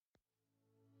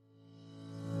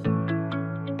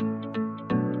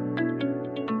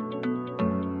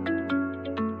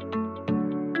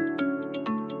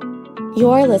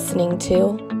You're listening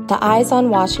to the Eyes on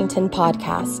Washington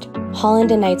podcast, Holland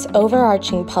and Knight's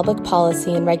overarching public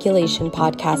policy and regulation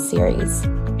podcast series.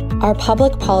 Our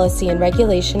public policy and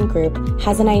regulation group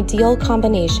has an ideal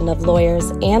combination of lawyers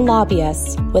and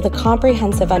lobbyists with a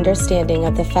comprehensive understanding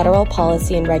of the federal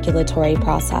policy and regulatory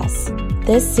process.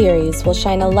 This series will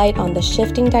shine a light on the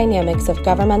shifting dynamics of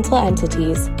governmental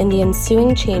entities and the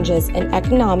ensuing changes in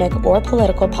economic or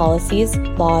political policies,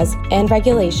 laws, and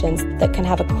regulations that can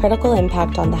have a critical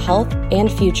impact on the health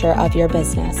and future of your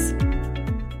business.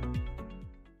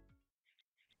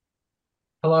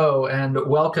 Hello, and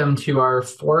welcome to our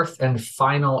fourth and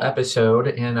final episode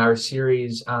in our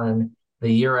series on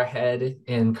the year ahead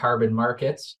in carbon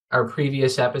markets. Our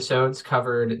previous episodes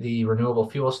covered the renewable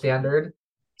fuel standard,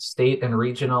 state and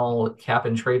regional cap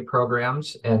and trade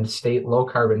programs, and state low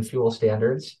carbon fuel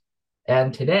standards.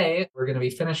 And today we're going to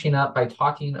be finishing up by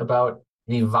talking about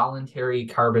the voluntary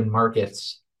carbon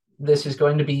markets. This is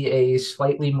going to be a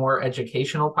slightly more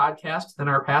educational podcast than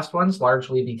our past ones,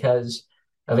 largely because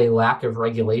of a lack of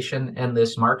regulation in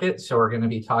this market. So we're going to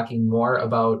be talking more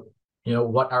about,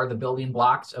 what are the building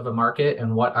blocks of a market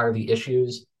and what are the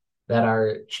issues that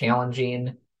are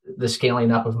challenging the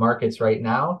scaling up of markets right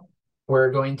now.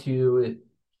 We're going to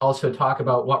also talk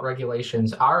about what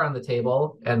regulations are on the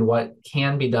table and what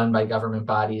can be done by government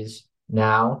bodies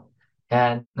now.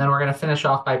 And then we're going to finish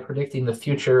off by predicting the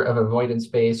future of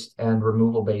avoidance-based and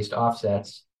removal-based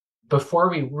offsets. Before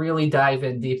we really dive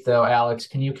in deep, though, Alex,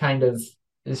 can you kind of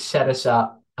set us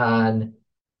up on,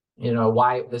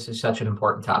 why this is such an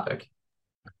important topic?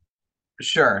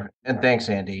 Sure. And thanks,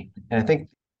 Andy. And I think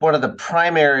one of the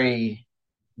primary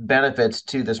benefits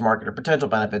to this market, or potential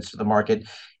benefits to the market,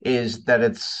 is that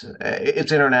it's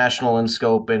international in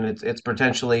scope, and it's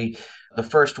potentially the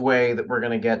first way that we're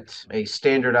going to get a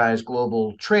standardized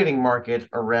global trading market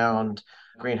around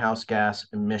greenhouse gas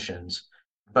emissions.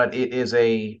 But it is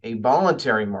a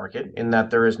voluntary market in that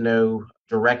there is no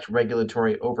direct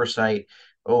regulatory oversight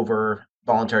over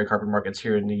voluntary carbon markets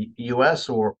here in the US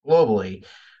or globally.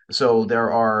 So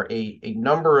there are a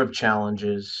number of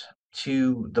challenges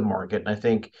to the market. And I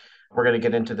think we're going to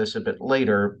get into this a bit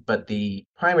later, but the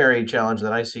primary challenge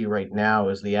that I see right now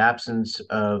is the absence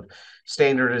of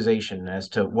standardization as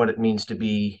to what it means to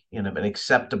be an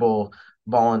acceptable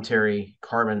voluntary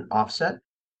carbon offset.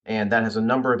 And that has a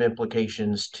number of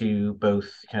implications to both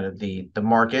kind of the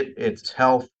market, its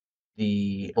health,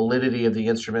 the validity of the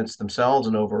instruments themselves,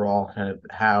 and overall kind of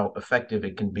how effective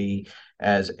it can be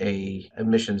as a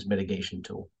emissions mitigation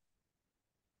tool.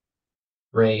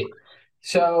 Great.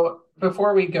 So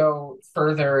before we go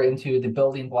further into the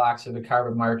building blocks of the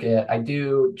carbon market, I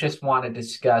do just want to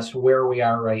discuss where we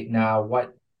are right now,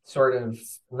 what sort of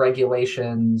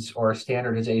regulations or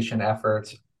standardization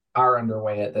efforts are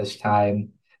underway at this time.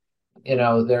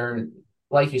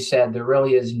 Like you said, there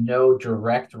really is no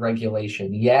direct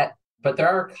regulation yet, but there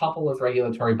are a couple of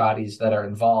regulatory bodies that are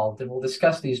involved, and we'll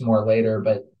discuss these more later.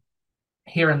 But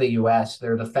here in the US,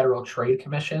 they're the Federal Trade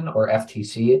Commission, or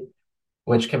FTC,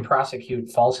 which can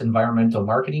prosecute false environmental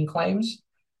marketing claims,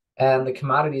 and the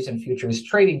Commodities and Futures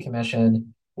Trading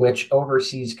Commission, which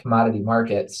oversees commodity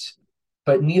markets.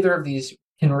 But neither of these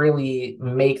can really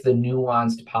make the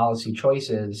nuanced policy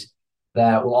choices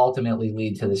that will ultimately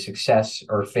lead to the success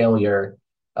or failure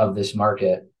of this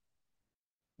market.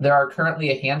 There are currently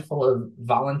a handful of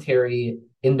voluntary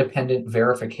independent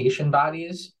verification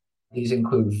bodies. These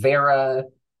include VERA,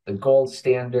 the Gold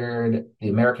Standard, the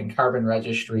American Carbon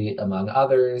Registry, among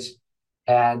others.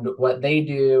 And what they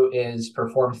do is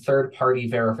perform third-party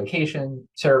verification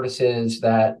services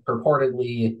that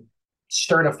purportedly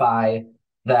certify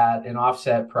that an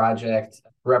offset project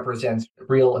represents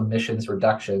real emissions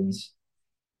reductions.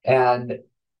 And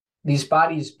these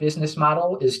bodies' business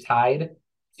model is tied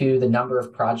to the number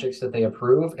of projects that they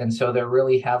approve. And so there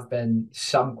really have been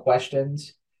some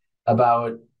questions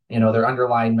about, their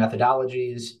underlying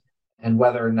methodologies and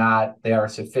whether or not they are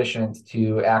sufficient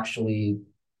to actually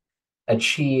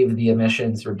achieve the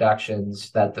emissions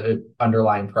reductions that the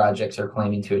underlying projects are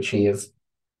claiming to achieve.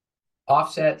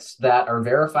 Offsets that are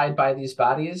verified by these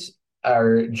bodies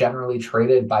are generally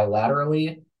traded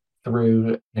bilaterally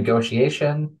through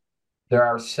negotiation. There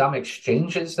are some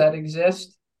exchanges that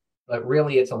exist, but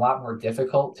really it's a lot more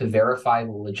difficult to verify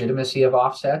the legitimacy of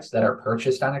offsets that are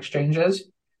purchased on exchanges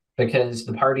because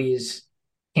the parties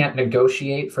can't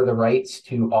negotiate for the rights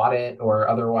to audit or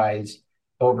otherwise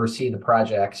oversee the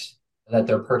projects that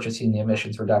they're purchasing the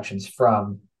emissions reductions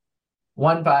from.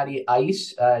 One body,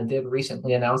 ICE, did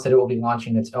recently announce that it will be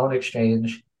launching its own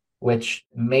exchange, which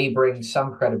may bring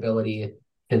some credibility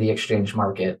to the exchange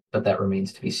market, but that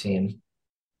remains to be seen.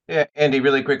 Yeah, Andy,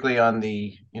 really quickly on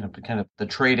the, kind of the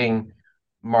trading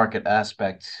market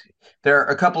aspect. There are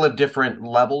a couple of different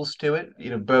levels to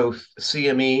it. Both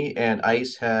CME and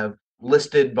ICE have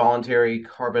listed voluntary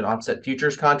carbon offset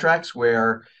futures contracts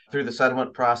where through the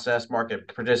settlement process,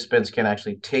 market participants can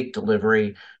actually take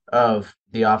delivery of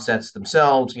the offsets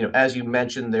themselves. As you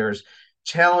mentioned, there's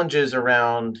challenges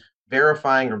around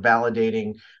verifying or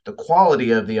validating the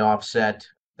quality of the offset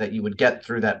that you would get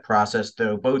through that process,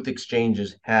 though both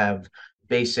exchanges have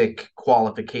basic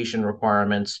qualification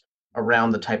requirements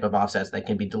around the type of offsets that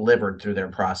can be delivered through their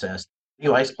process.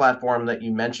 The ICE platform that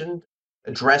you mentioned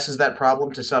addresses that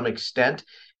problem to some extent.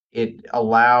 It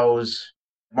allows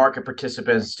market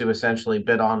participants to essentially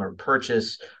bid on or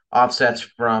purchase offsets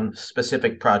from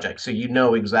specific projects. So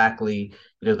exactly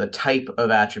the type of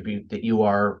attribute that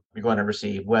you're going to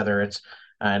receive, whether it's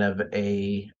kind of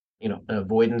an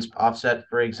avoidance offset,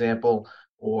 for example,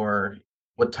 or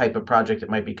what type of project it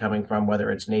might be coming from,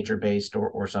 whether it's nature-based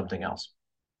or something else.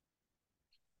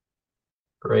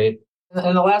 Great.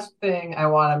 And the last thing I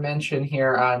want to mention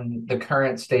here on the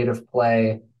current state of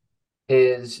play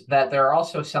is that there are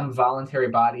also some voluntary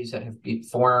bodies that have been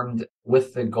formed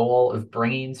with the goal of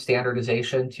bringing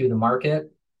standardization to the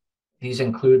market. These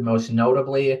include most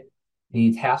notably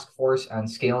the Task Force on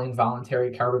Scaling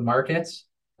Voluntary Carbon Markets.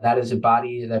 That is a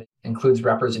body that includes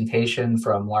representation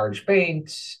from large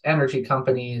banks, energy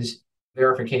companies,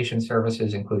 verification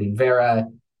services, including Vera,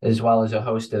 as well as a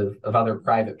host of other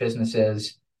private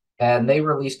businesses. And they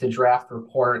released a draft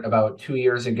report about 2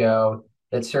 years ago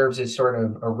that serves as sort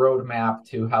of a roadmap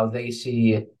to how they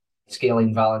see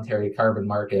scaling voluntary carbon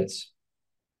markets.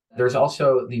 There's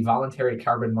also the Voluntary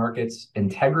Carbon Markets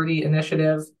Integrity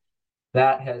Initiative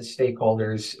that has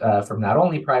stakeholders from not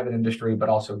only private industry, but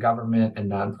also government and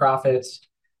nonprofits.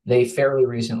 They fairly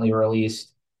recently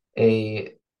released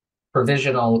a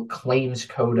provisional claims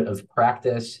code of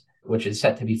practice, which is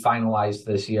set to be finalized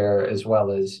this year, as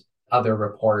well as other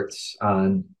reports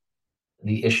on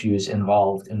the issues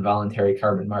involved in voluntary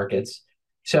carbon markets.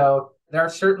 So there are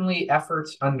certainly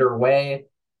efforts underway,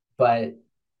 but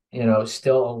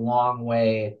still a long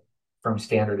way from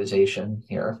standardization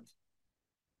here.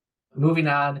 Moving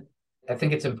on, I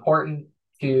think it's important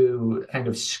to kind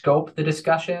of scope the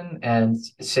discussion and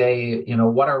say,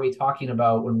 what are we talking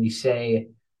about when we say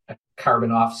a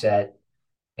carbon offset,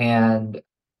 and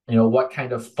what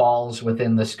kind of falls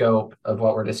within the scope of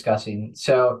what we're discussing.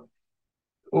 So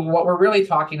what we're really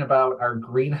talking about are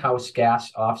greenhouse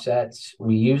gas offsets.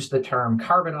 We use the term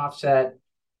carbon offset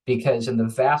because in the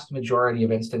vast majority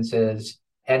of instances,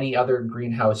 any other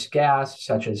greenhouse gas,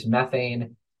 such as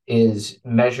methane, is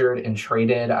measured and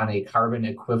traded on a carbon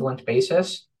equivalent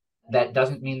basis. That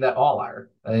doesn't mean that all are.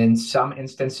 In some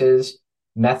instances,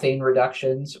 methane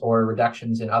reductions or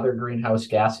reductions in other greenhouse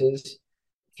gases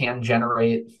can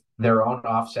generate their own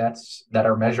offsets that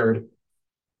are measured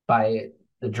by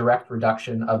the direct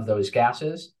reduction of those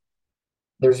gases.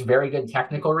 There's very good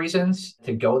technical reasons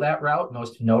to go that route,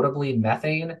 most notably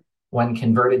methane, when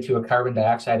converted to a carbon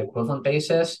dioxide equivalent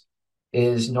basis,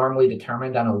 is normally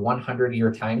determined on a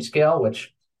 100-year timescale,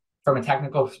 which from a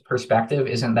technical perspective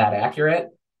isn't that accurate.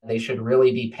 They should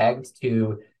really be pegged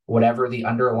to whatever the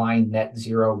underlying net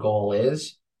zero goal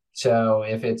is. So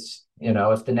if it's,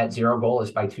 if the net zero goal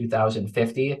is by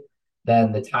 2050,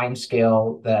 then the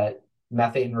timescale that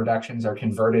methane reductions are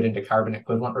converted into carbon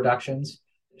equivalent reductions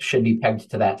should be pegged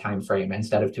to that time frame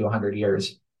instead of to 100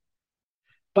 years.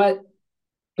 But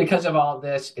because of all of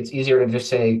this, it's easier to just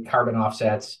say carbon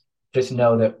offsets. Just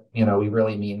know that, we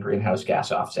really mean greenhouse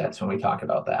gas offsets when we talk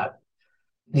about that.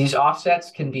 These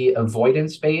offsets can be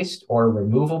avoidance-based or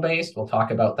removal-based. We'll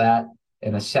talk about that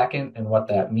in a second and what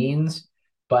that means.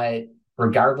 But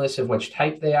regardless of which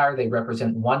type they are, they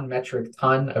represent 1 metric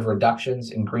ton of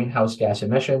reductions in greenhouse gas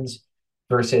emissions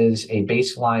versus a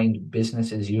baseline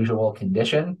business as usual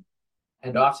condition.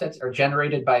 And offsets are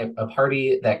generated by a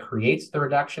party that creates the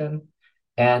reduction,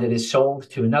 and it is sold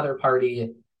to another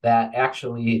party that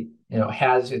actually,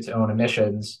 has its own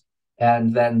emissions.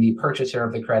 And then the purchaser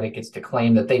of the credit gets to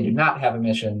claim that they do not have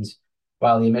emissions,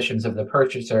 while the emissions of the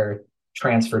purchaser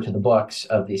transfer to the books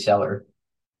of the seller.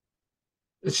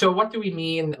 So what do we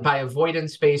mean by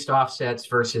avoidance-based offsets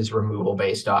versus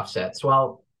removal-based offsets?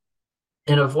 Well,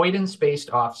 an avoidance-based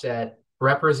offset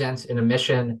represents an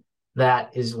emission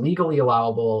that is legally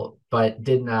allowable but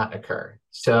did not occur.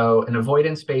 So an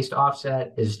avoidance-based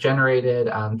offset is generated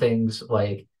on things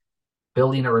like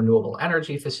building a renewable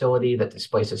energy facility that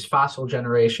displaces fossil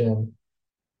generation,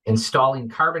 installing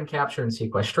carbon capture and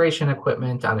sequestration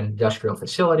equipment on an industrial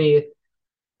facility,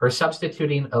 or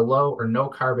substituting a low or no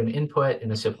carbon input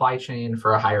in a supply chain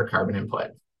for a higher carbon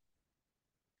input.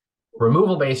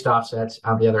 Removal-based offsets,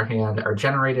 on the other hand, are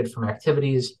generated from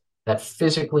activities that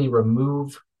physically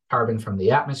remove carbon from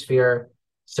the atmosphere.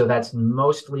 So that's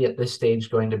mostly at this stage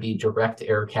going to be direct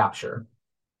air capture.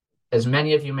 As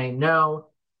many of you may know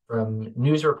from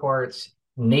news reports,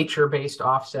 nature-based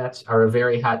offsets are a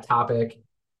very hot topic.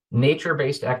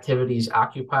 Nature-based activities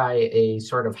occupy a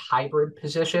sort of hybrid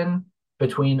position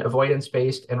between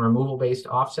avoidance-based and removal-based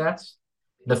offsets.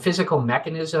 The physical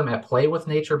mechanism at play with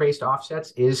nature-based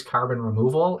offsets is carbon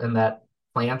removal, and that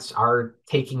plants are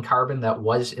taking carbon that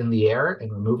was in the air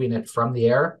and removing it from the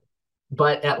air.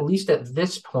 But at least at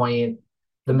this point,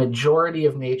 the majority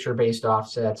of nature-based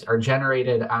offsets are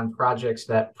generated on projects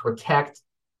that protect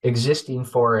existing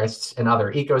forests and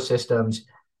other ecosystems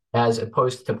as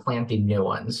opposed to planting new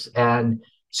ones. And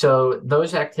so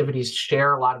those activities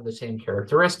share a lot of the same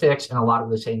characteristics and a lot of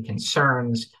the same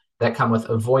concerns that come with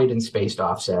avoidance-based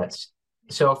offsets.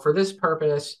 So for this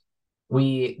purpose,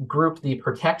 we group the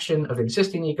protection of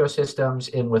existing ecosystems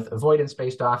in with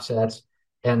avoidance-based offsets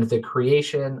and the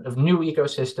creation of new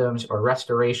ecosystems or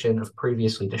restoration of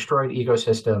previously destroyed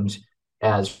ecosystems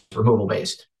as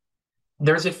removal-based.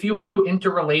 There's a few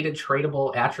interrelated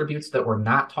tradable attributes that we're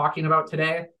not talking about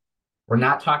today. We're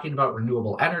not talking about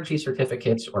renewable energy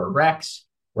certificates or RECs.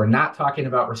 We're not talking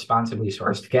about responsibly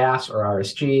sourced gas or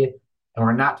RSG. And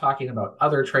we're not talking about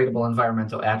other tradable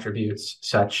environmental attributes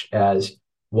such as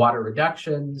water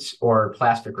reductions or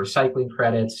plastic recycling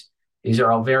credits. These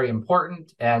are all very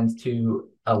important and to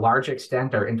a large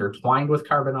extent are intertwined with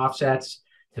carbon offsets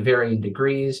to varying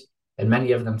degrees, and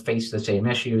many of them face the same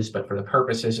issues. But for the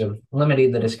purposes of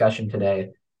limiting the discussion today,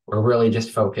 we're really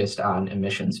just focused on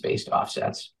emissions-based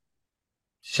offsets.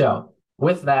 So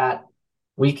with that,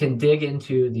 we can dig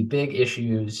into the big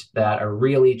issues that are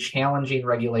really challenging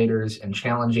regulators and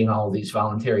challenging all of these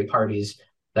voluntary parties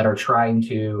that are trying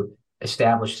to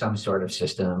establish some sort of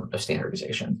system of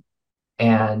standardization.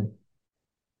 And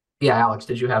yeah, Alex,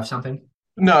 did you have something?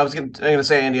 No, I was going to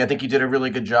say, Andy, I think you did a really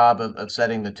good job of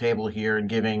setting the table here and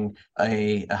giving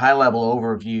a high-level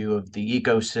overview of the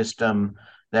ecosystem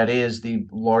that is the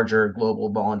larger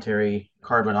global voluntary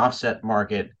carbon offset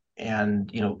market. And,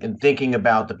 in thinking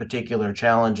about the particular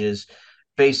challenges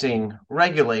facing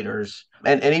regulators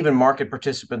and even market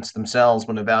participants themselves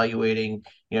when evaluating,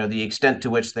 the extent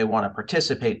to which they want to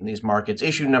participate in these markets,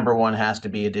 issue number one has to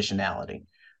be additionality,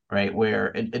 right?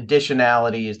 Where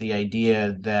additionality is the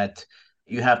idea that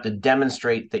you have to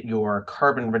demonstrate that your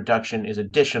carbon reduction is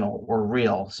additional or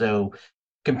real. So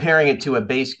comparing it to a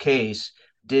base case,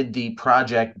 did the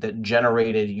project that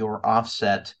generated your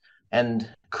offset and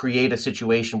create a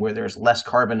situation where there's less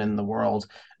carbon in the world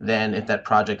than if that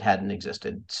project hadn't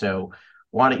existed? So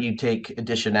why don't you take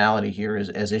additionality here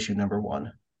as issue number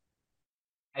one?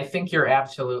 I think you're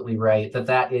absolutely right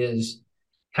that is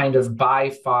kind of by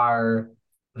far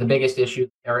the biggest issue,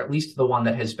 or at least the one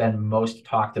that has been most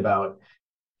talked about.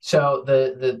 So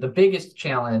the biggest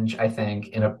challenge, I think,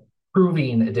 in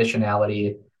proving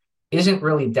additionality isn't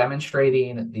really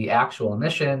demonstrating the actual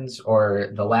emissions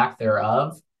or the lack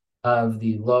thereof of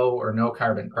the low or no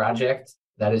carbon project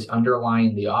that is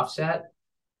underlying the offset.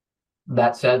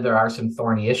 That said, there are some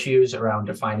thorny issues around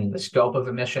defining the scope of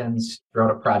emissions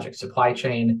throughout a project supply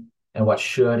chain and what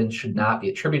should and should not be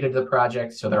attributed to the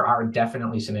project. So there are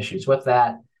definitely some issues with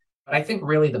that. But I think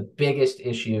really the biggest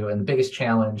issue and the biggest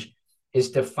challenge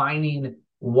is defining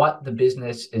what the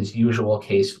business as usual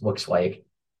case looks like.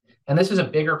 And this is a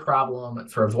bigger problem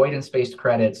for avoidance-based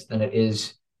credits than it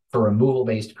is for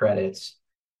removal-based credits.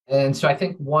 And so I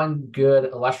think one good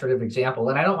illustrative example,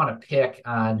 and I don't want to pick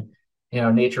on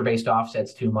nature-based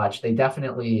offsets too much. They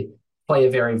definitely play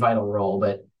a very vital role,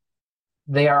 but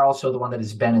they are also the one that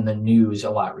has been in the news a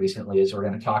lot recently, as we're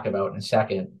going to talk about in a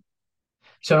second.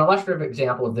 So an illustrative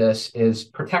example of this is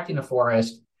protecting a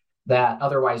forest that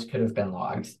otherwise could have been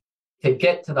logged. To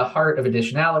get to the heart of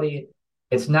additionality,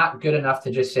 it's not good enough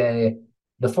to just say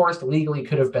the forest legally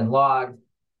could have been logged,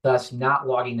 thus not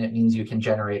logging it means you can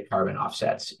generate carbon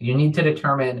offsets. You need to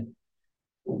determine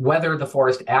whether the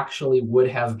forest actually would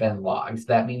have been logged.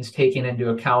 That means taking into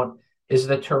account, is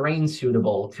the terrain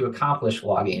suitable to accomplish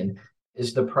logging?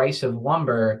 Is the price of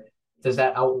lumber, does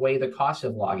that outweigh the cost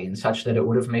of logging such that it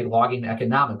would have made logging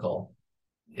economical?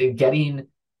 Getting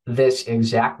this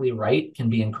exactly right can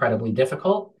be incredibly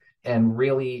difficult and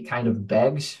really kind of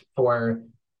begs for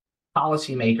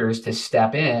policymakers to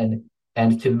step in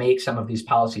and to make some of these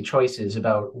policy choices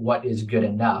about what is good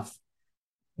enough.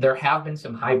 There have been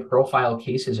some high-profile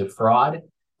cases of fraud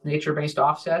nature-based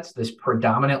offsets. This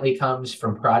predominantly comes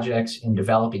from projects in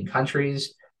developing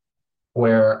countries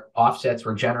where offsets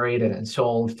were generated and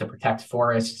sold to protect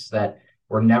forests that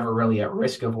were never really at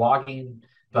risk of logging.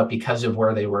 but because of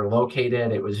where they were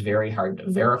located, it was very hard to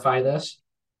verify this.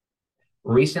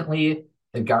 Recently,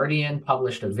 The Guardian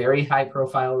published a very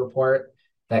high-profile report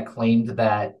that claimed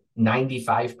that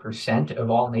 95% of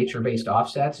all nature-based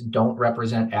offsets don't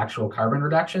represent actual carbon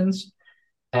reductions.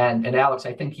 And Alex,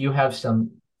 I think you have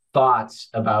some thoughts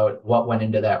about what went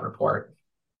into that report.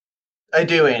 I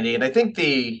do, Andy. And I think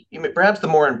perhaps the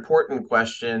more important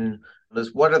question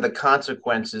is what are the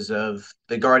consequences of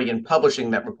the Guardian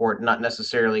publishing that report, not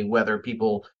necessarily whether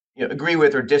people agree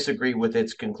with or disagree with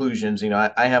its conclusions.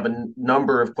 I have a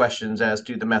number of questions as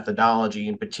to the methodology,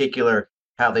 in particular,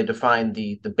 how they defined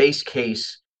the base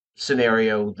case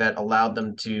scenario that allowed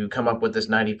them to come up with this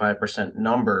 95%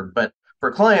 number. But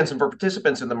for clients and for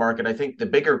participants in the market, I think the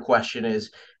bigger question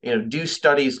is, do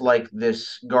studies like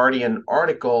this Guardian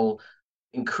article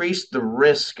increase the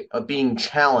risk of being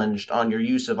challenged on your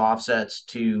use of offsets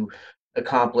to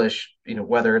accomplish,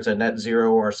 whether it's a net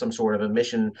zero or some sort of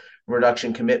emission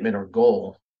reduction commitment or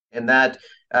goal? And that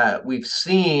we've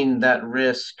seen that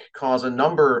risk cause a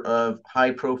number of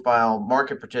high profile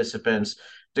market participants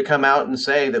to come out and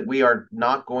say that we are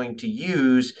not going to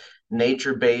use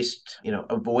nature-based,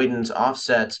 avoidance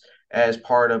offsets as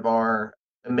part of our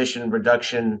emission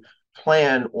reduction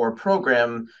plan or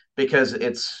program because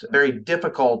it's very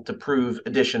difficult to prove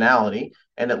additionality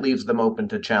and it leaves them open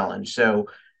to challenge. So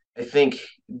I think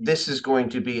this is going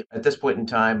to be, at this point in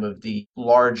time of the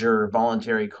larger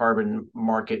voluntary carbon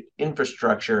market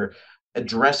infrastructure,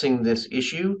 addressing this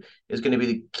issue is going to be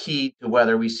the key to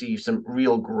whether we see some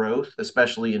real growth,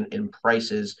 especially in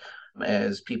prices,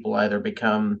 as people either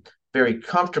become very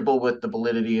comfortable with the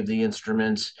validity of the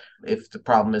instruments if the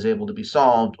problem is able to be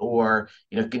solved, or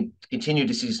continue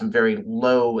to see some very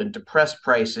low and depressed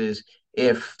prices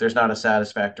if there's not a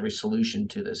satisfactory solution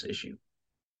to this issue.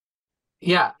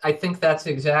 Yeah, I think that's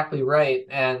exactly right.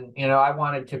 And, I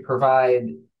wanted to provide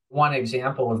one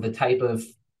example of the type of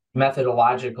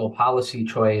methodological policy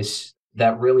choice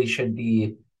that really should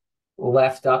be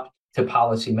left up to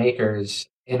policymakers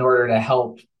in order to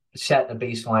help set a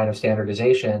baseline of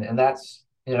standardization. And that's,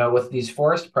 with these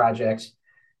forest projects,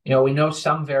 we know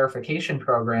some verification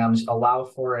programs allow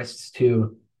forests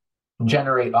to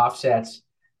generate offsets,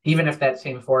 even if that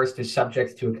same forest is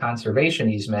subject to a conservation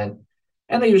easement.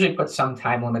 And they usually put some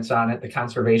time limits on it. The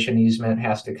conservation easement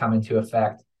has to come into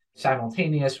effect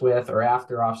simultaneous with or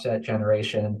after offset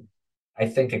generation. I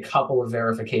think a couple of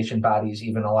verification bodies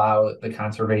even allow the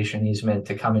conservation easement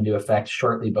to come into effect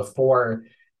shortly before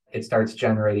it starts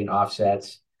generating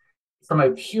offsets. From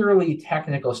a purely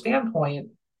technical standpoint,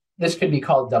 this could be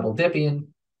called double dipping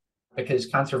because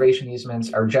conservation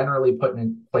easements are generally put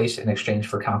in place in exchange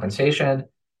for compensation.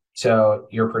 So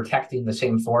you're protecting the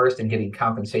same forest and getting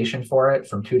compensation for it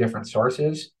from two different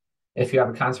sources if you have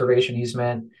a conservation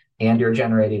easement and you're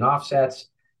generating offsets.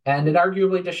 And it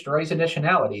arguably destroys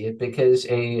additionality because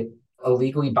a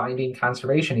legally binding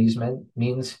conservation easement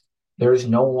means there is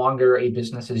no longer a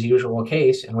business as usual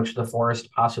case in which the forest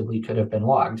possibly could have been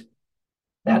logged.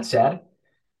 That said,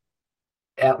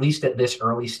 at least at this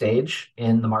early stage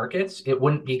in the markets, it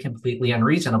wouldn't be completely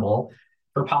unreasonable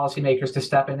for policymakers to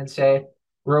step in and say,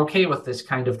 we're okay with this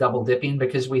kind of double dipping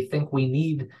because we think we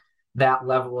need that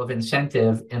level of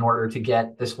incentive in order to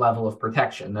get this level of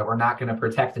protection, that we're not going to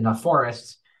protect enough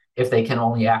forests if they can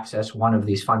only access one of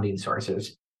these funding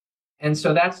sources. And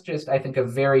so that's just, I think, a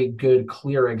very good,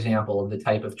 clear example of the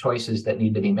type of choices that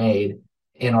need to be made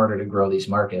in order to grow these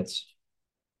markets.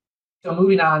 So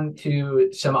moving on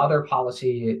to some other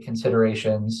policy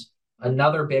considerations,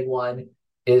 another big one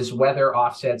is whether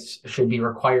offsets should be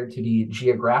required to be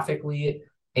geographically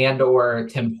and or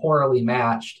temporally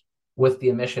matched with the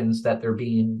emissions that they're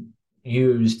being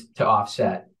used to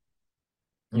offset.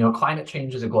 Climate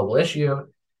change is a global issue.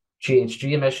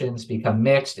 GHG emissions become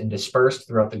mixed and dispersed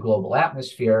throughout the global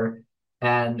atmosphere.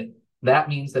 And that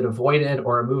means that avoided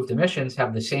or removed emissions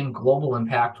have the same global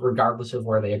impact regardless of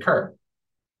where they occur.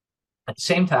 At the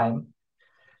same time,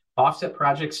 offset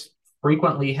projects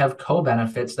frequently have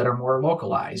co-benefits that are more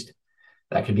localized.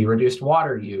 That could be reduced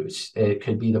water use. It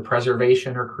could be the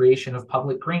preservation or creation of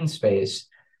public green space.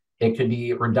 It could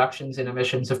be reductions in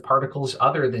emissions of particles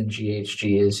other than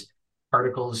GHGs,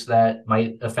 particles that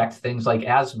might affect things like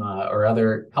asthma or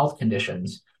other health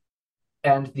conditions.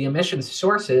 And the emissions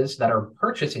sources that are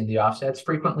purchasing the offsets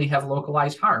frequently have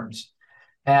localized harms.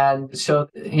 And so,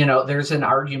 there's an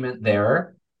argument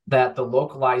there that the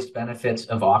localized benefits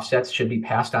of offsets should be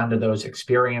passed on to those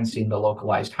experiencing the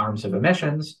localized harms of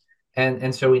emissions.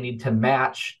 And so we need to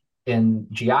match in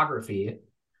geography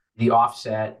the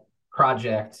offset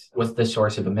project with the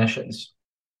source of emissions.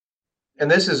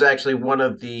 And this is actually one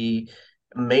of the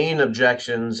main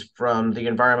objections from the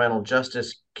environmental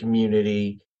justice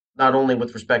community, not only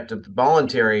with respect to the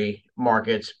voluntary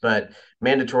markets, but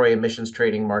mandatory emissions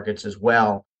trading markets as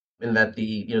well, in that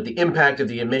the impact of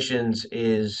the emissions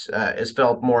is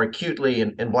felt more acutely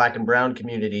in Black and Brown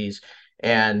communities,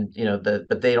 and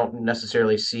but they don't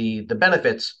necessarily see the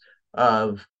benefits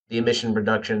of the emission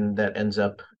reduction that ends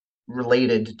up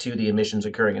related to the emissions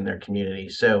occurring in their community.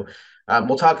 So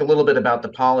we'll talk a little bit about the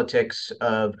politics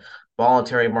of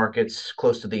voluntary markets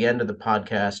close to the end of the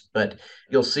podcast, but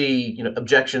you'll see,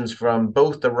 objections from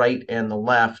both the right and the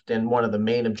left. And one of the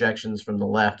main objections from the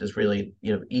left is really,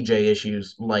 EJ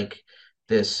issues like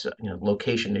this,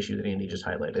 location issue that Andy just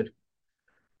highlighted.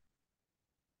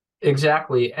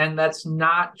 Exactly. And that's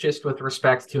not just with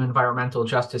respect to environmental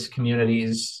justice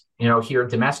communities, here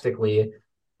domestically,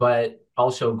 but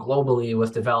also globally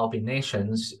with developing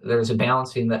nations. There's a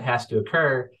balancing that has to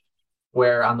occur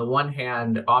where, on the one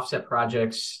hand, offset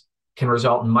projects can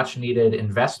result in much needed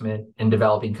investment in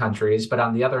developing countries. But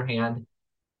on the other hand,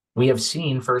 we have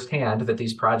seen firsthand that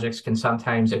these projects can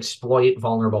sometimes exploit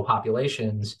vulnerable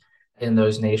populations in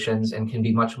those nations and can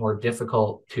be much more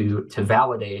difficult to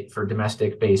validate for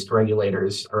domestic-based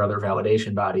regulators or other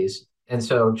validation bodies. And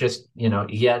so just,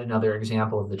 yet another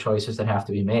example of the choices that have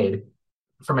to be made.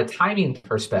 From a timing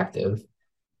perspective,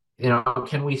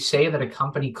 can we say that a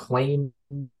company claimed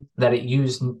that it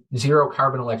used zero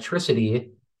carbon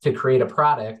electricity to create a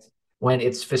product when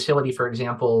its facility, for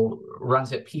example,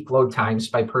 runs at peak load times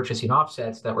by purchasing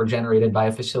offsets that were generated by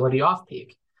a facility off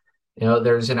peak?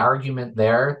 There's an argument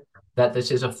there that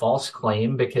this is a false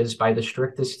claim because by the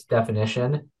strictest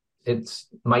definition, it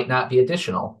might not be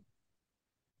additional.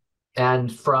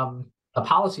 And from a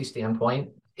policy standpoint,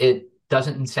 it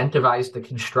doesn't incentivize the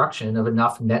construction of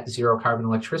enough net zero carbon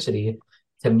electricity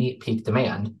to meet peak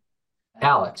demand.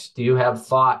 Alex, do you have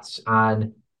thoughts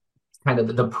on kind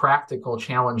of the practical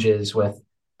challenges with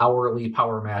hourly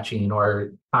power matching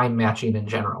or time matching in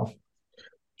general?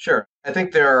 Sure. I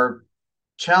think there are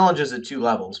challenges at two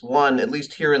levels. One, at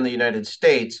least here in the United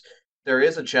States, there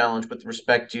is a challenge with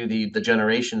respect to the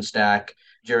generation stack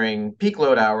during peak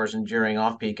load hours and during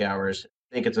off-peak hours.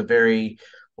 I think it's a very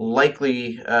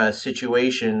likely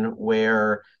situation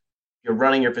where you're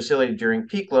running your facility during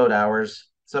peak load hours.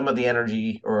 Some of the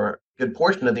energy or a good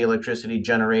portion of the electricity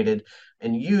generated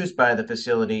and used by the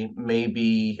facility may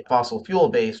be fossil fuel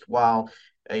based, while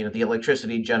the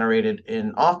electricity generated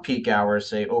in off-peak hours,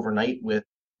 say overnight, with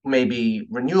maybe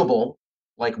renewable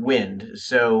like wind.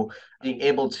 So being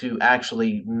able to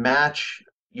actually match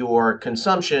your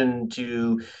consumption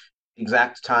to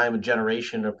exact time and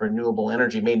generation of renewable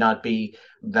energy may not be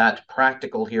that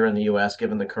practical here in the US,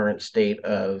 given the current state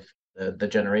of the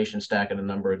generation stack in a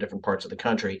number of different parts of the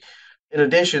country. In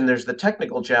addition, there's the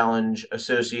technical challenge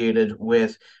associated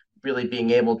with really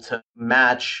being able to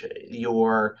match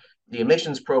the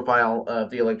emissions profile of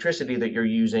the electricity that you're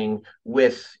using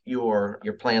with your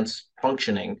plant's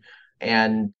functioning.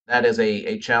 And that is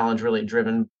a challenge really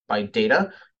driven by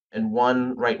data. And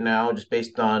one right now, just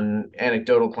based on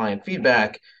anecdotal client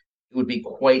feedback, it would be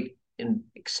quite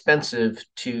expensive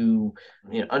to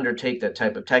undertake that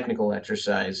type of technical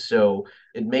exercise. So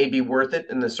it may be worth it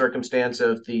in the circumstance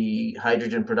of the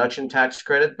hydrogen production tax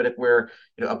credit. But if we're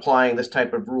applying this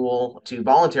type of rule to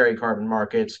voluntary carbon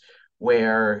markets,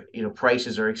 where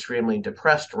prices are extremely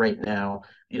depressed right now,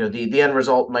 the end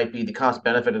result might be the cost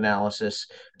benefit analysis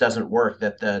doesn't work,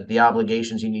 that the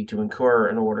obligations you need to incur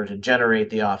in order to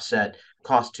generate the offset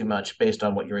cost too much based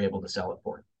on what you're able to sell it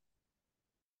for.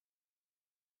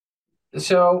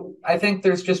 So I think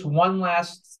there's just one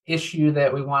last issue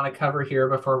that we want to cover here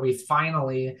before we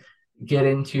finally get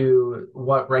into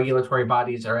what regulatory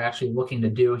bodies are actually looking to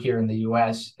do here in the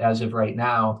US as of right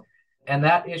now. And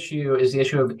that issue is the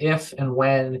issue of if and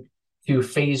when to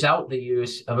phase out the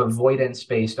use of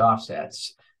avoidance-based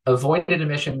offsets. Avoided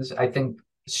emissions, I think,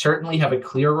 certainly have a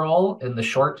clear role in the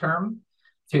short term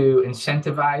to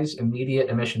incentivize immediate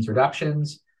emissions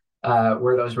reductions,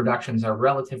 where those reductions are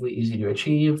relatively easy to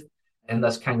achieve, and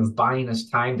thus kind of buying us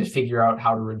time to figure out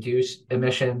how to reduce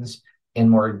emissions in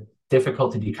more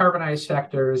difficult to decarbonize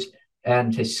sectors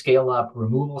and to scale up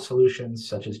removal solutions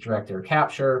such as direct air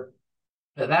capture.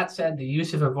 That said, the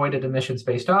use of avoided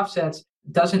emissions-based offsets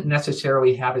doesn't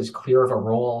necessarily have as clear of a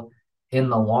role in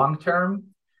the long term.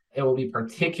 It will be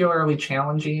particularly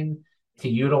challenging to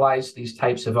utilize these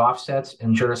types of offsets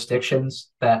in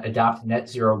jurisdictions that adopt net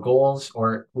zero goals,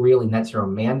 or really net zero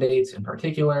mandates in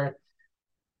particular.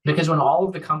 Because when all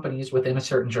of the companies within a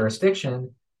certain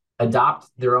jurisdiction adopt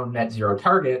their own net zero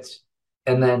targets,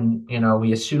 And then,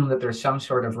 we assume that there's some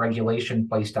sort of regulation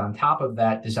placed on top of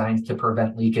that designed to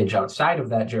prevent leakage outside of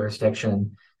that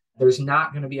jurisdiction. There's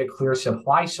not going to be a clear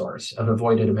supply source of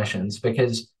avoided emissions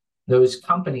because those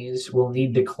companies will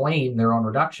need to claim their own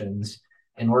reductions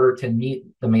in order to meet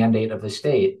the mandate of the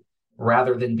state,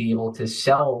 rather than be able to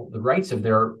sell the rights of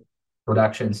their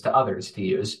reductions to others to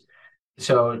use.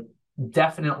 So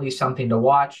definitely something to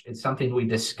watch. It's something we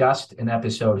discussed in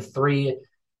episode 3.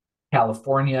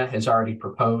 California has already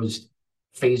proposed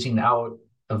phasing out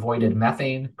avoided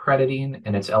methane crediting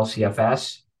in its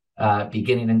LCFS,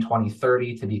 beginning in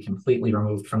 2030 to be completely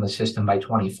removed from the system by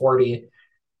 2040.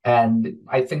 And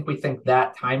we think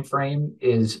that time frame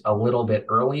is a little bit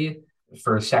early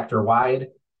for sector-wide,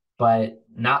 but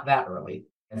not that early.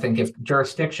 I think if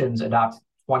jurisdictions adopt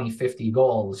 2050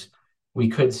 goals, we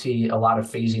could see a lot of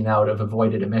phasing out of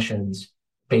avoided emissions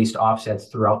based offsets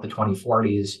throughout the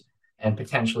 2040s and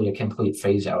potentially a complete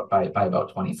phase out by about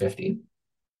 2050.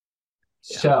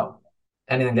 Yeah. So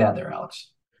anything to add there,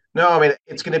 Alex? No, I mean,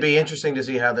 it's going to be interesting to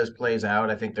see how this plays out.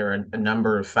 I think there are a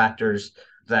number of factors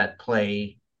that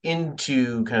play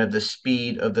into kind of the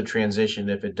speed of the transition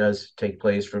if it does take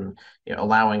place from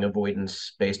allowing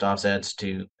avoidance-based offsets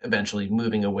to eventually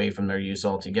moving away from their use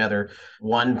altogether.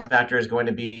 One factor is going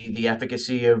to be the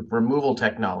efficacy of removal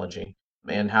technology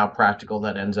and how practical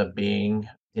that ends up being.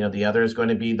 The other is going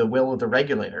to be the will of the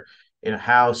regulator.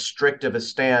 How strict of a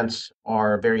stance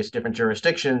are various different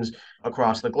jurisdictions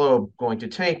across the globe going to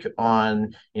take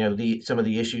on some of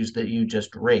the issues that you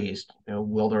just raised?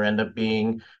 Will there end up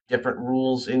being different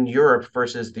rules in Europe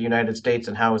versus the United States,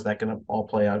 and how is that going to all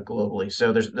play out globally?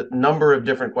 So there's a number of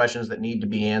different questions that need to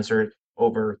be answered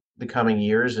over the coming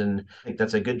years, and I think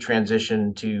that's a good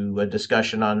transition to a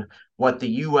discussion on what the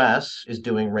U.S. is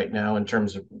doing right now in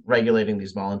terms of regulating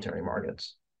these voluntary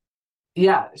markets.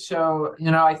 Yeah, so,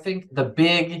 I think the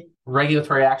big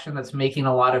regulatory action that's making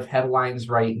a lot of headlines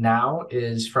right now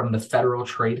is from the Federal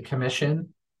Trade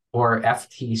Commission, or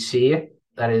FTC,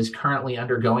 that is currently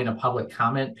undergoing a public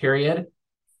comment period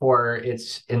for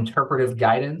its interpretive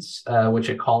guidance, which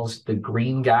it calls the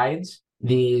Green Guides.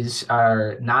 These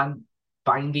are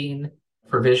non-binding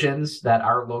provisions that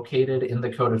are located in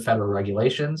the Code of Federal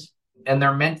Regulations, and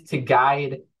they're meant to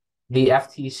guide the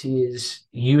FTC's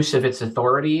use of its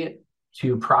authority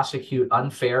to prosecute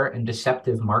unfair and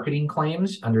deceptive marketing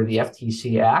claims under the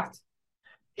FTC Act.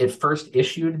 It first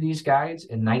issued these guides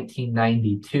in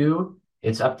 1992.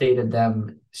 It's updated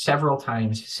them several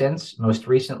times since, most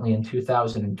recently in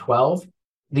 2012.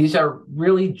 These are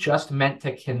really just meant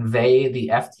to convey the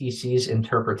FTC's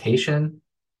interpretation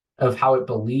of how it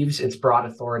believes its broad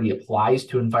authority applies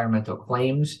to environmental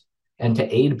claims and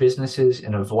to aid businesses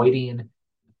in avoiding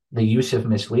the use of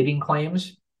misleading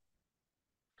claims.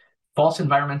 False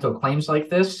environmental claims like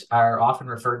this are often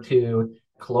referred to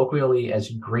colloquially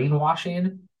as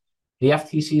greenwashing. The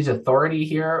FTC's authority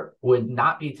here would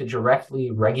not be to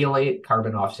directly regulate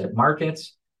carbon offset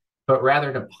markets, but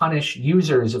rather to punish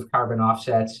users of carbon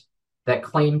offsets that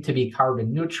claim to be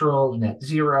carbon neutral, net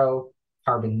zero,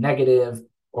 carbon negative,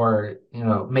 or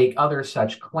make other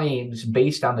such claims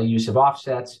based on the use of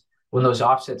offsets when those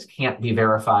offsets can't be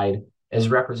verified as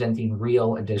representing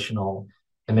real additional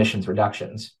emissions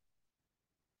reductions.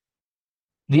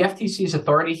 The FTC's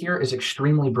authority here is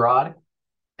extremely broad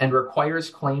and requires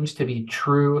claims to be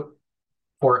true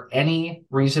for any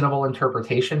reasonable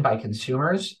interpretation by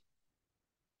consumers.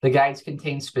 The guides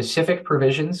contain specific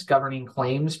provisions governing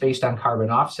claims based on carbon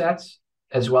offsets,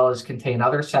 as well as contain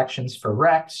other sections for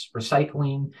RECs,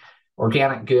 recycling,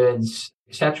 organic goods,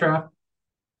 etc.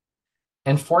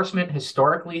 Enforcement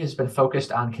historically has been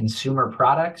focused on consumer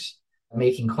products,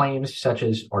 making claims such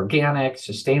as organic,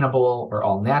 sustainable, or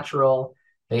all natural.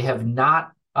 They have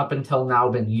not, up until now,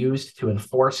 been used to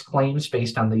enforce claims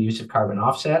based on the use of carbon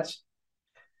offsets.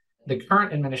 The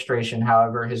current administration,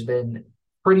 however, has been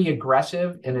pretty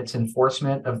aggressive in its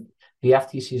enforcement of the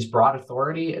FTC's broad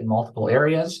authority in multiple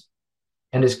areas,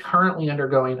 and is currently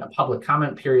undergoing a public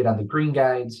comment period on the Green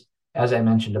Guides, as I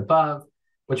mentioned above,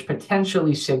 which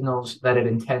potentially signals that it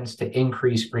intends to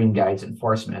increase Green Guides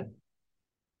enforcement.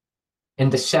 In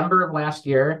December of last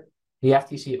year, the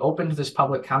FTC opened this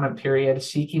public comment period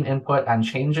seeking input on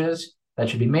changes that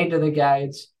should be made to the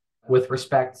guides with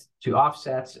respect to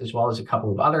offsets, as well as a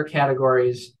couple of other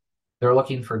categories. They're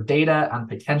looking for data on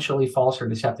potentially false or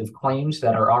deceptive claims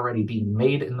that are already being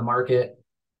made in the market.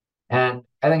 And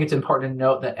I think it's important to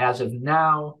note that as of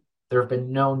now, there have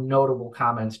been no notable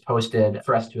comments posted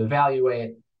for us to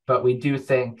evaluate, but we do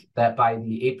think that by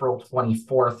the April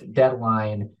 24th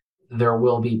deadline, there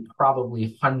will be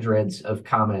probably hundreds of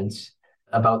comments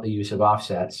about the use of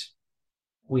offsets.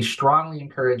 we strongly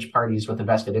encourage parties with a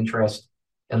vested interest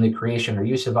in the creation or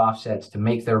use of offsets to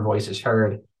make their voices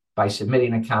heard by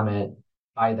submitting a comment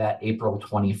by that April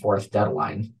 24th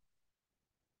deadline.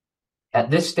 At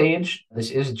this stage,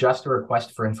 this is just a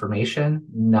request for information,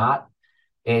 not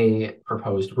a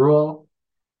proposed rule.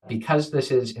 Because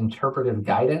this is interpretive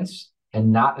guidance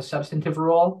and not a substantive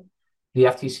rule, the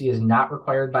FTC is not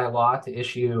required by law to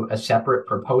issue a separate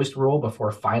proposed rule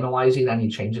before finalizing any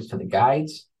changes to the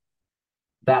guides.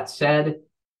 That said,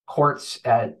 courts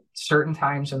at certain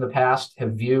times in the past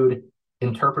have viewed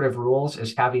interpretive rules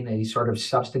as having a sort of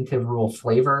substantive rule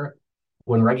flavor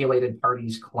when regulated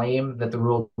parties claim that the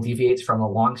rule deviates from a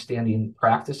longstanding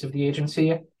practice of the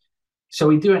agency. So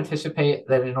we do anticipate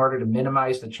that in order to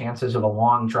minimize the chances of a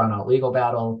long, drawn-out legal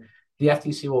battle, the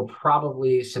FTC will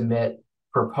probably submit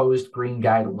proposed green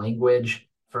guide language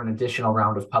for an additional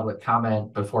round of public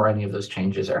comment before any of those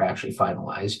changes are actually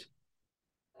finalized.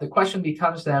 The question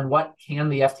becomes then, what can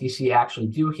the FTC actually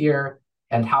do here,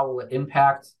 and how will it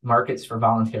impact markets for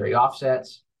voluntary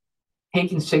offsets?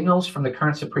 Taking signals from the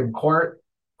current Supreme Court,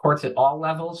 courts at all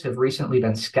levels have recently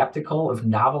been skeptical of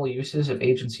novel uses of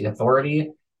agency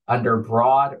authority under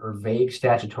broad or vague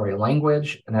statutory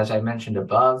language. And as I mentioned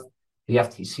above, the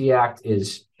FTC Act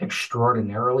is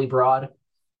extraordinarily broad.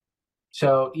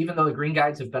 So even though the green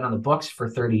guides have been on the books for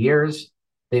 30 years,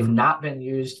 they've not been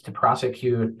used to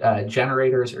prosecute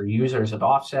generators or users of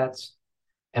offsets.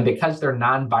 And because they're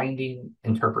non-binding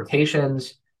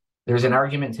interpretations, there's an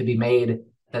argument to be made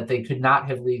that they could not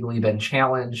have legally been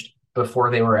challenged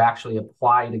before they were actually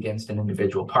applied against an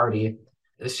individual party.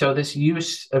 So this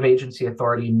use of agency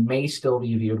authority may still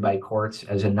be viewed by courts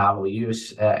as a novel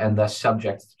use and thus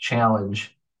subject to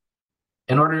challenge.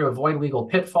 In order to avoid legal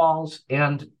pitfalls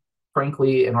and,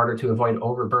 frankly, in order to avoid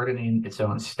overburdening its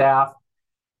own staff,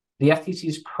 the FTC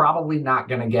is probably not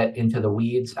going to get into the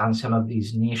weeds on some of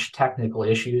these niche technical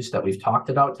issues that we've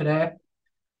talked about today.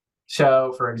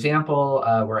 So, for example,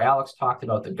 where Alex talked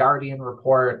about the Guardian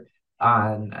report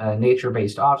on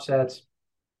nature-based offsets,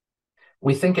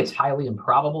 we think it's highly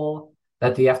improbable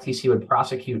that the FTC would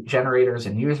prosecute generators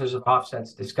and users of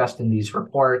offsets discussed in these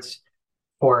reports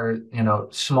for,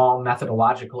 small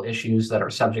methodological issues that are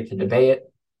subject to debate.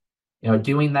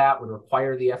 Doing that would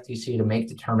require the FTC to make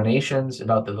determinations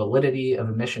about the validity of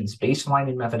emissions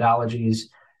baselining methodologies,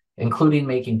 including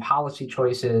making policy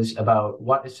choices about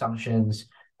what assumptions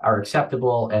are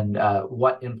acceptable and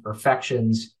what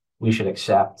imperfections we should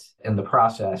accept in the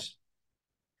process.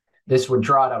 This would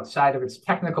draw it outside of its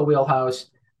technical wheelhouse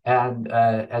and,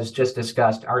 as just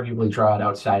discussed, arguably draw it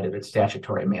outside of its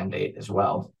statutory mandate as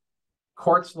well.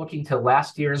 Courts looking to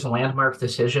last year's landmark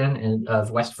decision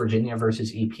of West Virginia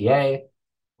versus EPA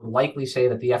would likely say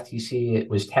that the FTC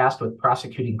was tasked with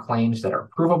prosecuting claims that are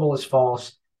provable as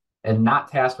false and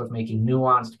not tasked with making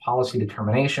nuanced policy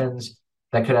determinations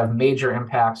that could have major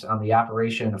impacts on the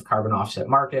operation of carbon offset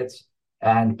markets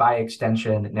and, by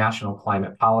extension, national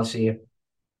climate policy.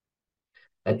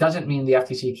 That doesn't mean the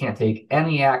FTC can't take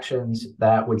any actions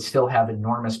that would still have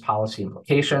enormous policy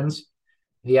implications.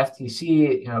 The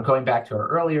FTC, going back to our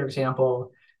earlier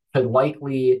example, could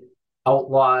likely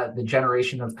outlaw the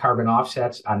generation of carbon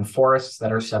offsets on forests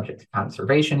that are subject to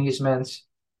conservation easements.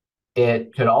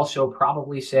 It could also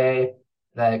probably say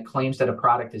that claims that a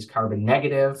product is carbon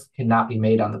negative cannot be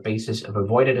made on the basis of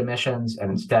avoided emissions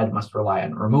and instead must rely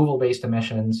on removal-based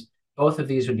emissions. Both of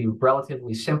these would be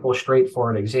relatively simple,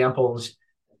 straightforward examples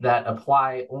that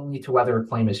apply only to whether a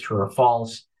claim is true or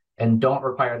false and don't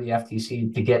require the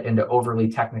FTC to get into overly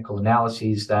technical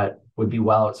analyses that would be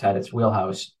well outside its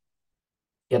wheelhouse.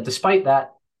 Yet despite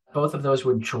that, both of those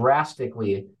would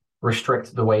drastically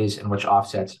restrict the ways in which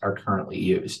offsets are currently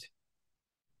used.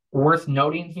 Worth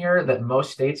noting here that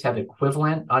most states have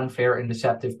equivalent unfair and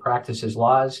deceptive practices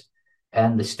laws,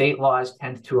 and the state laws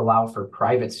tend to allow for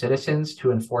private citizens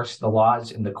to enforce the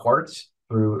laws in the courts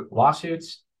through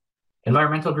lawsuits.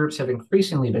 Environmental groups have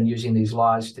increasingly been using these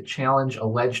laws to challenge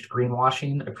alleged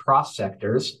greenwashing across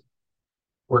sectors.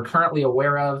 We're currently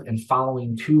aware of and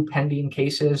following 2 pending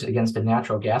cases against a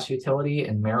natural gas utility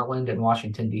in Maryland and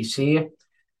Washington, D.C.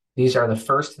 These are the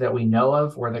first that we know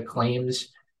of where the claims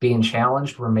being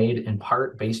challenged were made in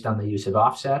part based on the use of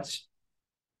offsets.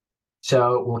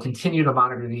 So we'll continue to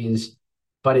monitor these,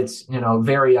 but it's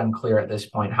very unclear at this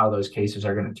point how those cases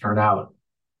are going to turn out.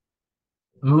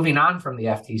 Moving on from the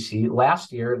FTC,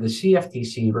 last year, the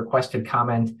CFTC requested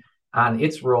comment on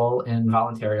its role in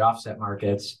voluntary offset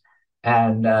markets.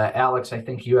 And Alex, I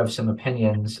think you have some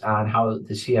opinions on how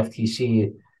the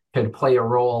CFTC could play a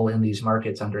role in these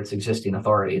markets under its existing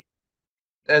authority.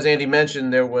 as Andy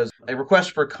mentioned, there was a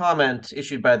request for comment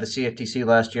issued by the CFTC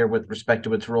last year with respect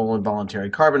to its role in voluntary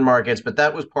carbon markets, but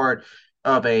that was part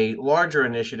of a larger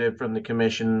initiative from the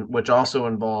Commission, which also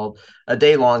involved a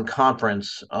day-long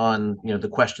conference on the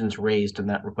questions raised in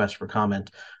that request for comment,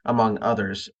 among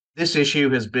others. This issue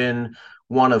has been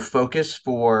one of focus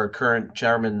for current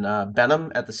Chairman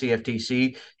Benham at the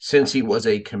CFTC since he was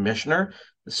a commissioner.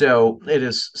 So it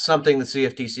is something the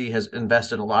CFTC has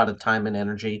invested a lot of time and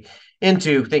energy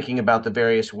into thinking about the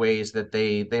various ways that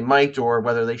they might or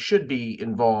whether they should be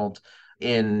involved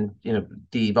in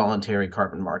the voluntary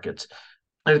carbon markets.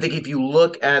 I think if you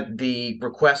look at the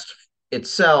request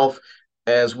itself,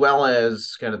 as well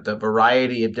as kind of the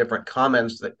variety of different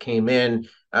comments that came in,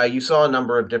 you saw a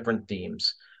number of different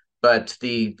themes. But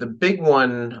the big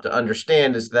one to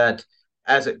understand is that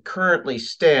as it currently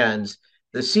stands,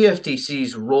 the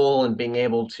CFTC's role in being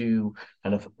able to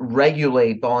kind of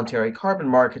regulate voluntary carbon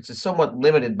markets is somewhat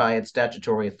limited by its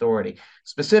statutory authority.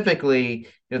 Specifically,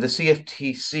 the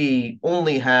CFTC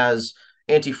only has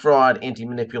anti-fraud,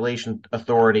 anti-manipulation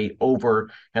authority over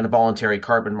kind of voluntary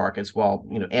carbon markets while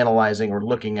analyzing or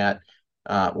looking at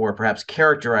or perhaps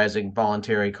characterizing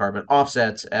voluntary carbon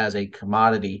offsets as a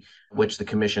commodity, which the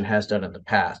Commission has done in the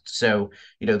past. So,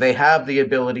 they have the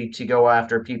ability to go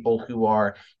after people who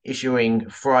are issuing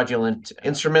fraudulent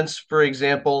instruments, for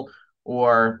example,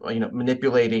 or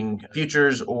manipulating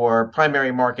futures or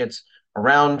primary markets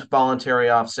around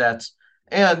voluntary offsets,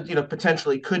 and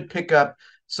potentially could pick up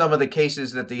some of the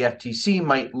cases that the FTC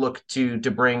might look to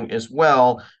bring as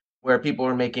well, where people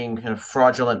are making kind of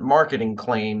fraudulent marketing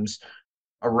claims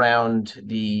around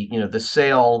the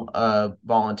sale of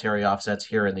voluntary offsets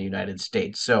here in the United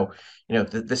States. So,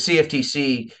 the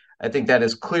CFTC, I think that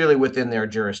is clearly within their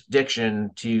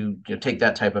jurisdiction to take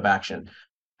that type of action.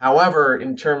 However,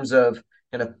 in terms of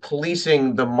kind of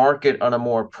policing the market on a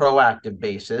more proactive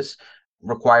basis,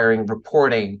 requiring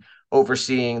reporting,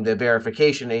 overseeing the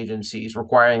verification agencies,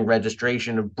 requiring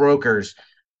registration of brokers,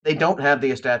 they don't have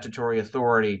the statutory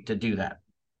authority to do that.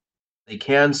 They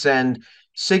can send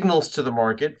signals to the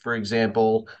market. For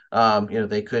example,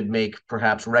 they could make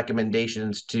perhaps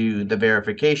recommendations to the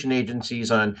verification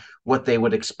agencies on what they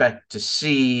would expect to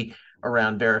see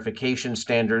around verification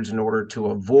standards in order to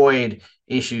avoid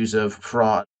issues of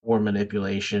fraud or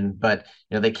manipulation. But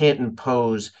they can't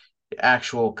impose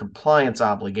actual compliance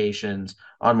obligations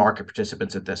on market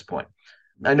participants at this point.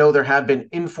 I know there have been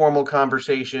informal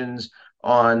conversations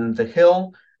on the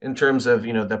Hill in terms of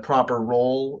the proper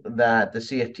role that the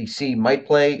CFTC might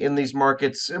play in these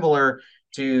markets, similar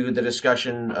to the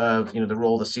discussion of the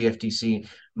role the CFTC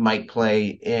might play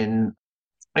in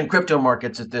crypto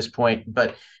markets at this point.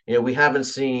 But we haven't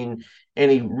seen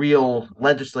any real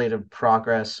legislative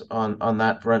progress on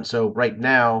that front. So right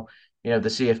now, the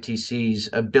CFTC's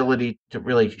ability to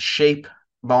really shape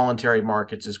voluntary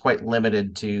markets is quite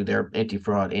limited to their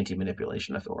anti-fraud,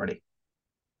 anti-manipulation authority.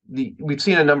 We've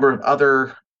seen a number of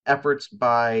other efforts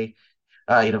by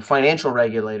financial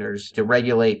regulators to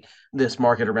regulate this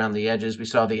market around the edges. We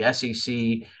saw the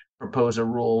SEC propose a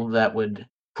rule that would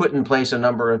put in place a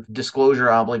number of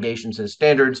disclosure obligations and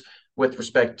standards with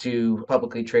respect to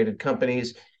publicly traded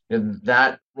companies.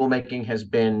 That rulemaking has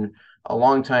been a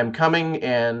long time coming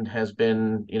and has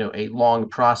been a long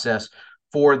process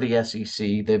for the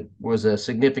SEC. There was a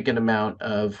significant amount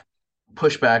of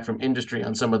pushback from industry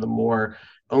on some of the more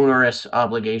onerous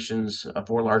obligations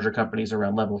for larger companies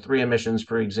around level 3 emissions,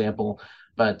 for example.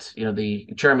 But the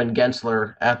Chairman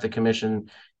Gensler at the Commission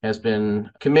has been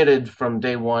committed from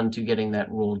day one to getting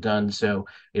that rule done. So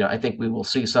I think we will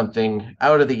see something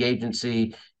out of the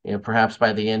agency, perhaps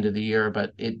by the end of the year,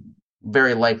 but it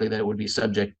very likely that it would be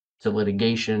subject to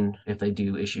litigation if they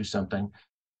do issue something.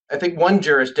 I think one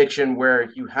jurisdiction where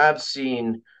you have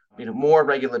seen more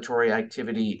regulatory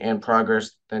activity and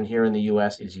progress than here in the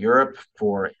US is Europe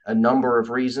for a number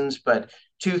of reasons. But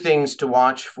two things to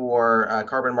watch for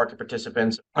carbon market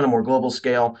participants on a more global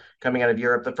scale coming out of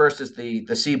Europe. The first is the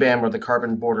CBAM, or the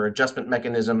Carbon Border Adjustment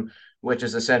Mechanism, which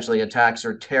is essentially a tax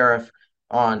or tariff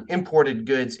on imported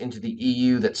goods into the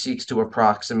EU that seeks to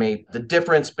approximate the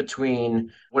difference between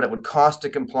what it would cost to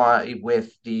comply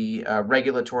with the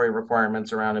regulatory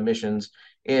requirements around emissions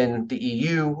in the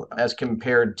EU as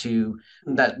compared to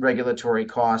that regulatory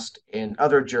cost in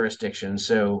other jurisdictions.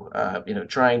 So,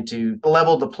 trying to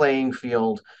level the playing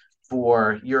field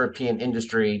for European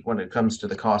industry when it comes to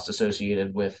the cost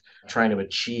associated with trying to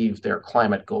achieve their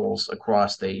climate goals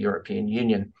across the European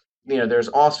Union. There's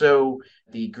also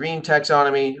the green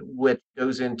taxonomy, which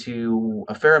goes into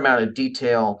a fair amount of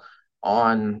detail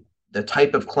on the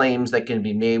type of claims that can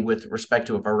be made with respect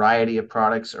to a variety of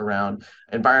products around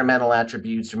environmental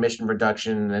attributes, emission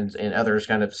reduction, and others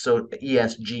kind of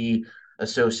ESG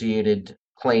associated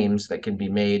claims that can be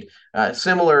made.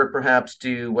 Similar perhaps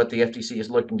to what the FTC is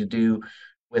looking to do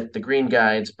with the green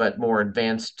guides, but more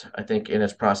advanced, I think, in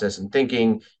its process and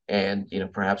thinking, and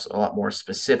perhaps a lot more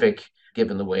specific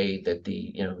given the way that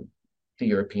the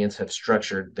Europeans have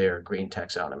structured their green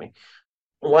taxonomy.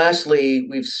 Lastly,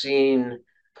 we've seen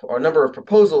a number of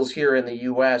proposals here in the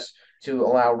US to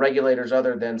allow regulators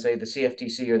other than, say, the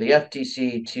CFTC or the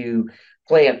FTC to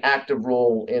play an active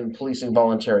role in policing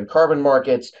voluntary carbon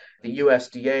markets. The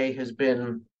USDA has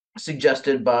been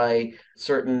suggested by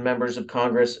certain members of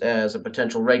Congress as a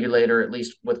potential regulator, at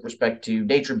least with respect to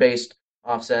nature-based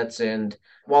offsets. And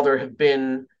while there have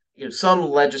been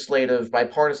some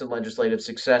bipartisan legislative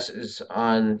successes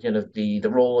on the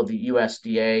role of the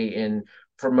USDA in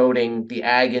promoting the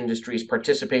ag industry's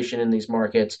participation in these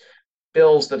markets,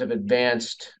 bills that have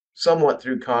advanced somewhat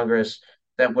through Congress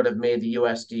that would have made the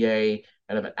USDA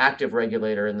kind of an active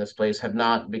regulator in this place have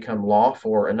not become law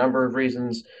for a number of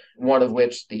reasons. One of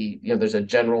which there's a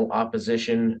general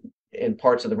opposition in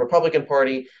parts of the Republican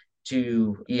Party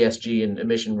to ESG and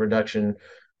emission reduction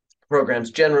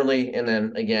programs generally. And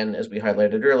then again, as we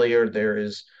highlighted earlier, there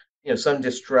is some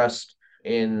distrust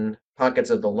in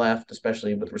pockets of the left,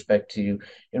 especially with respect to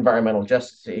environmental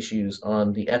justice issues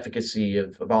on the efficacy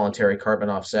of voluntary carbon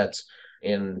offsets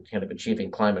in kind of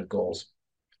achieving climate goals.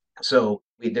 So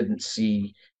we didn't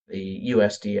see the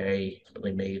USDA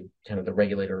really made kind of the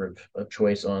regulator of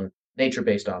choice on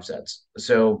nature-based offsets.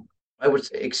 So I would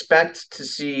expect to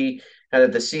see kind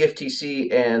of the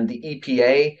CFTC and the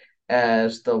EPA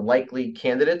as the likely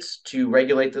candidates to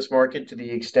regulate this market to the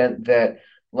extent that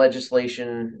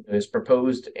legislation is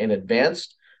proposed and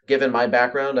advanced. Given my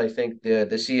background, I think the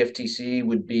CFTC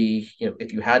would be,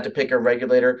 if you had to pick a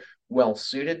regulator, well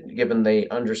suited, given they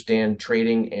understand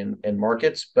trading and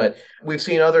markets. But we've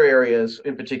seen other areas,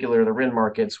 in particular the RIN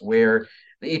markets, where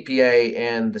the EPA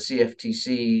and the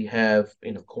CFTC have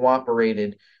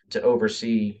cooperated to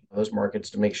oversee those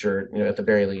markets to make sure, at the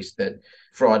very least, that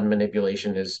fraud and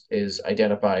manipulation is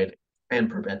identified and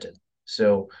prevented.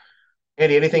 So,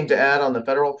 Andy, anything to add on the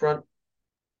federal front?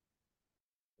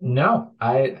 No,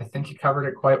 I think you covered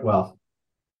it quite well.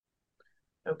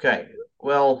 Okay.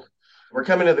 Well, we're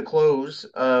coming to the close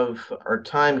of our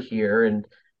time here, and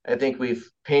I think we've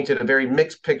painted a very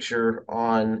mixed picture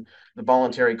on the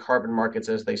voluntary carbon markets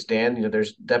as they stand.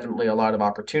 There's definitely a lot of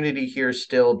opportunity here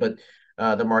still, but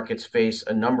the markets face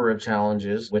a number of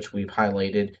challenges, which we've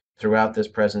highlighted throughout this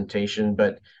presentation.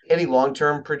 But any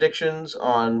long-term predictions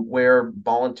on where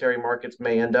voluntary markets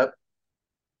may end up?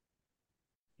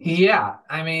 Yeah,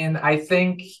 I mean, I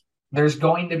think there's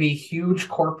going to be huge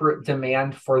corporate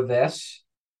demand for this.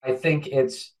 I think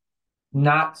it's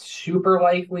not super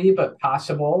likely, but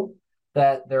possible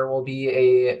that there will be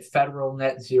a federal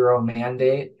net zero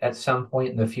mandate at some point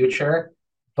in the future,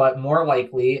 but more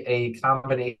likely a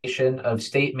combination of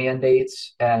state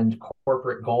mandates and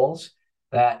corporate goals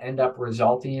that end up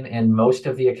resulting in most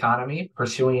of the economy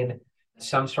pursuing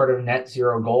some sort of net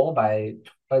zero goal by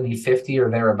 2050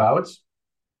 or thereabouts.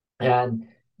 And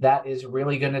that is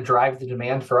really going to drive the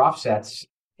demand for offsets,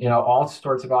 all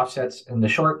sorts of offsets in the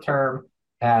short term,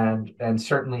 and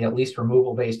certainly at least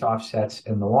removal-based offsets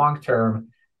in the long term.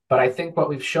 But I think what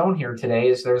we've shown here today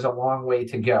is there's a long way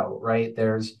to go, right?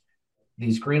 There's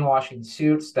these greenwashing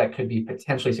suits that could be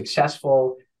potentially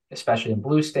successful, especially in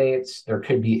blue states. There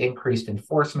could be increased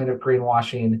enforcement of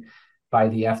greenwashing by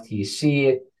the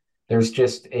FTC. There's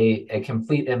just a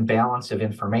complete imbalance of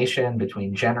information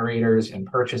between generators and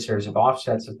purchasers of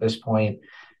offsets at this point.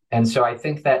 And so I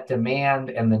think that demand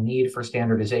and the need for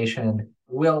standardization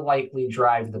will likely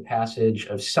drive the passage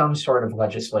of some sort of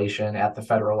legislation at the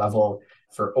federal level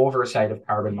for oversight of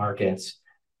carbon markets.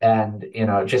 And,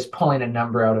 just pulling a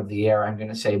number out of the air, I'm going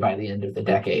to say by the end of the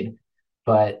decade.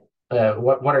 But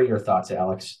what are your thoughts,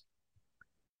 Alex?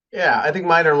 Yeah, I think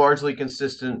mine are largely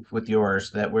consistent with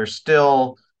yours, that we're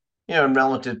still, in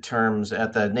relative terms,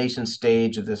 at the nascent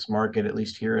stage of this market, at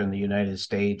least here in the United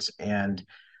States. And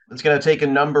it's going to take a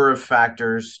number of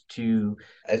factors to,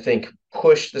 I think,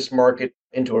 push this market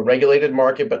into a regulated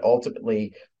market. But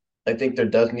ultimately, I think there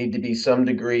does need to be some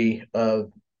degree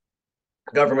of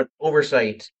government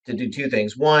oversight to do two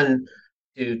things. One,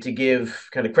 to give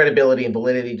kind of credibility and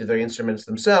validity to their instruments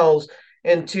themselves,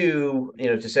 and two,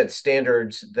 to set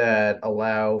standards that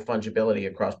allow fungibility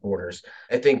across borders.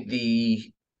 I think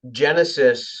the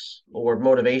genesis or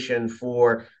motivation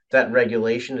for that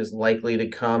regulation is likely to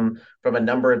come from a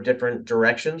number of different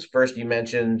directions. First, you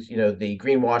mentioned, the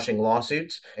greenwashing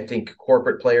lawsuits. I think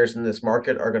corporate players in this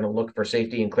market are going to look for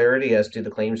safety and clarity as to the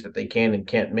claims that they can and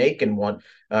can't make, and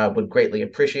would greatly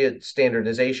appreciate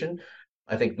standardization.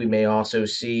 I think we may also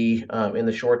see in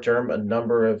the short term a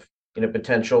number of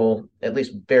potential, at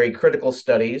least very critical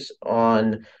studies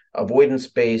on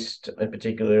avoidance-based and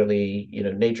particularly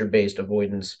nature-based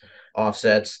avoidance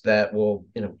offsets that will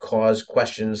cause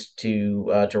questions to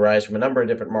rise from a number of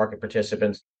different market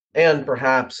participants, and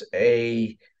perhaps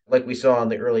like we saw in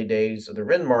the early days of the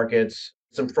RIN markets,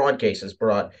 some fraud cases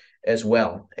brought as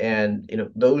well. And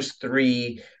those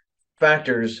three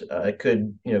factors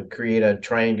could create a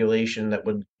triangulation that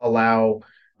would allow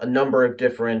a number of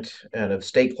different kind of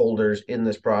stakeholders in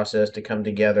this process to come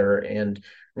together and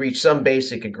reach some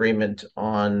basic agreement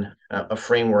on a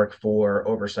framework for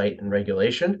oversight and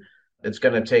regulation. It's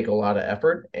going to take a lot of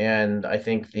effort, and I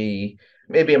think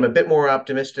maybe I'm a bit more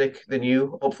optimistic than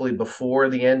you, hopefully before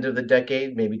the end of the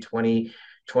decade, maybe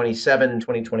 2027,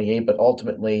 2028, but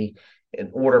ultimately, in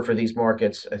order for these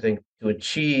markets, I think, to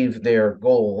achieve their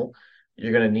goal,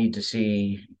 you're going to need to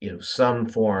see some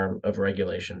form of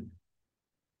regulation.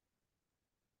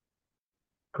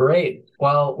 Great.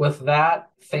 Well, with that,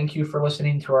 thank you for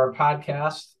listening to our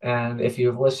podcast. And if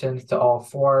you've listened to all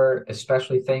four,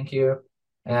 especially thank you.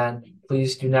 And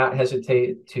please do not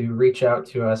hesitate to reach out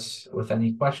to us with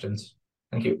any questions.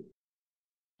 Thank you.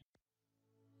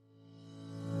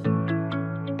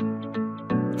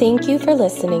 Thank you for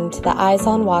listening to the Eyes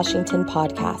on Washington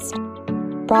podcast,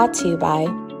 brought to you by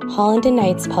Holland &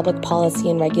 Knight's Public Policy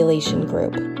and Regulation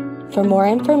Group. For more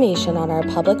information on our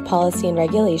Public Policy and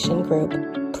Regulation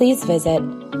Group, please visit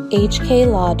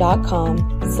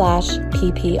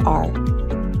hklaw.com/ppr.